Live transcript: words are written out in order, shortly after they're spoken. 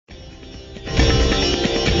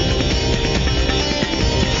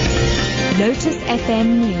Lotus FM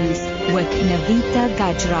News with Navita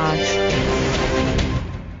Gajraj.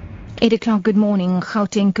 8 o'clock, good morning.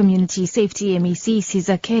 Gauteng Community Safety MEC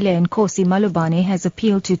Sizakele Nkosi Malobane has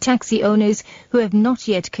appealed to taxi owners who have not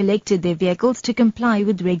yet collected their vehicles to comply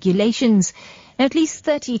with regulations. At least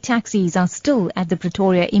 30 taxis are still at the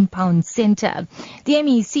Pretoria Impound Centre. The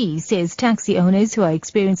MEC says taxi owners who are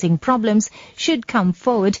experiencing problems should come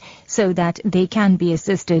forward so that they can be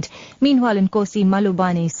assisted. Meanwhile, Nkosi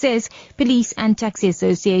Malobane says police and taxi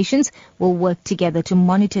associations will work together to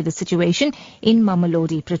monitor the situation in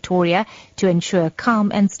Mamelodi, Pretoria, to ensure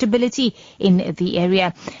calm and stability in the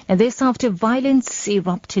area. Now, this after violence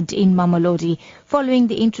erupted in Mamelodi following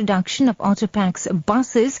the introduction of Autopax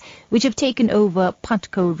buses, which have taken over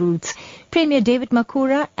Putco routes. Premier David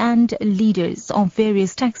Makura and leaders of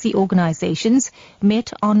various taxi organizations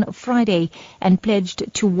met on Friday and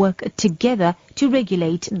pledged to work together to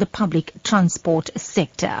regulate the public transport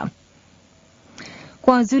sector.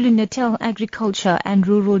 KwaZulu-Natal Agriculture and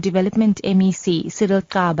Rural Development MEC Cyril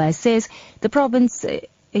Kaba says the province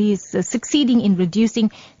is succeeding in reducing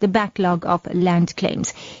the backlog of land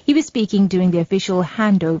claims. He was speaking during the official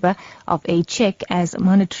handover of a cheque as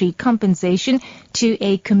monetary compensation to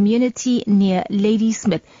a community near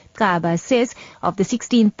Ladysmith. Kaba says of the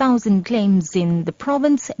 16,000 claims in the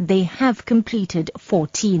province, they have completed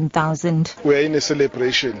 14,000. We're in a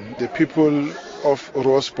celebration. The people of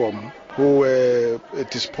Rosbom who were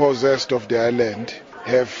dispossessed of their land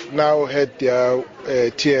have now had their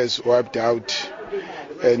tears wiped out.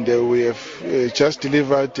 And we have just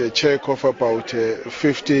delivered a cheque of about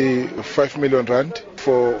 55 million rand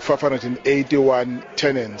for 581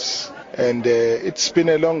 tenants. And it's been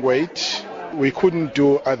a long wait. We couldn't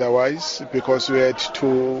do otherwise because we had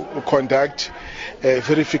to conduct a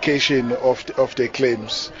verification of the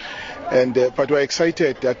claims. And but we're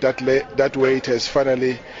excited that wait has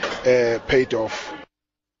finally paid off.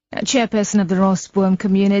 Chairperson of the Rosboom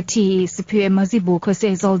community, Siphiwe Mazibuko,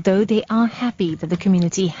 says although they are happy that the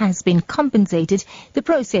community has been compensated, the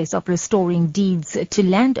process of restoring deeds to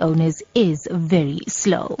landowners is very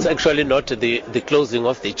slow. It's actually not the closing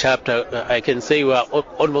of the chapter. I can say we are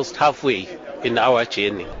almost halfway in our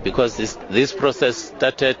journey because this process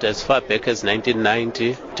started as far back as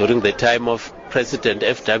 1990 during the time of President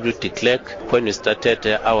F.W. de Klerk when we started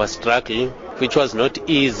our struggle, which was not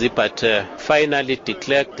easy, but finally de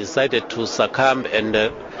Klerk decided to succumb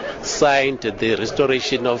and signed the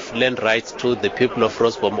restoration of land rights to the people of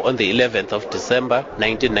Rosbom on the 11th of December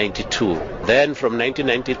 1992. Then from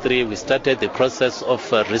 1993 we started the process of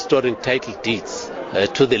restoring title deeds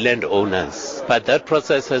to the landowners. But that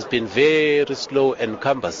process has been very slow and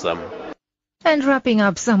cumbersome. And wrapping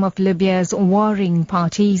up, some of Libya's warring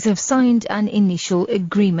parties have signed an initial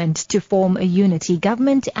agreement to form a unity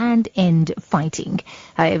government and end fighting.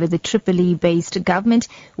 However, the Tripoli-based government,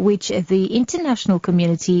 which the international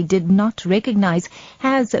community did not recognize,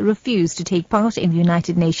 has refused to take part in the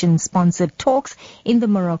United Nations-sponsored talks in the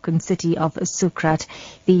Moroccan city of Soukrat.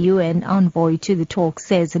 The UN envoy to the talks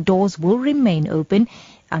says the doors will remain open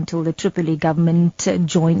until the Tripoli government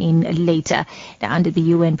join in later. Now, under the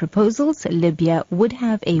UN proposals, Libya would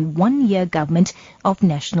have a one-year government of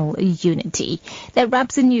national unity. That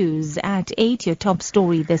wraps the news at 8. Your top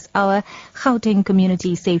story this hour. Gauteng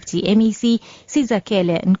Community Safety MEC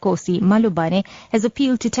Sizakele Nkosi Malobane has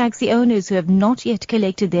appealed to taxi owners who have not yet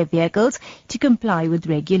collected their vehicles to comply with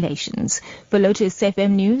regulations. For Lotus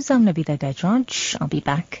FM News, I'm Navita Gajraj. I'll be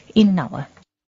back in an hour.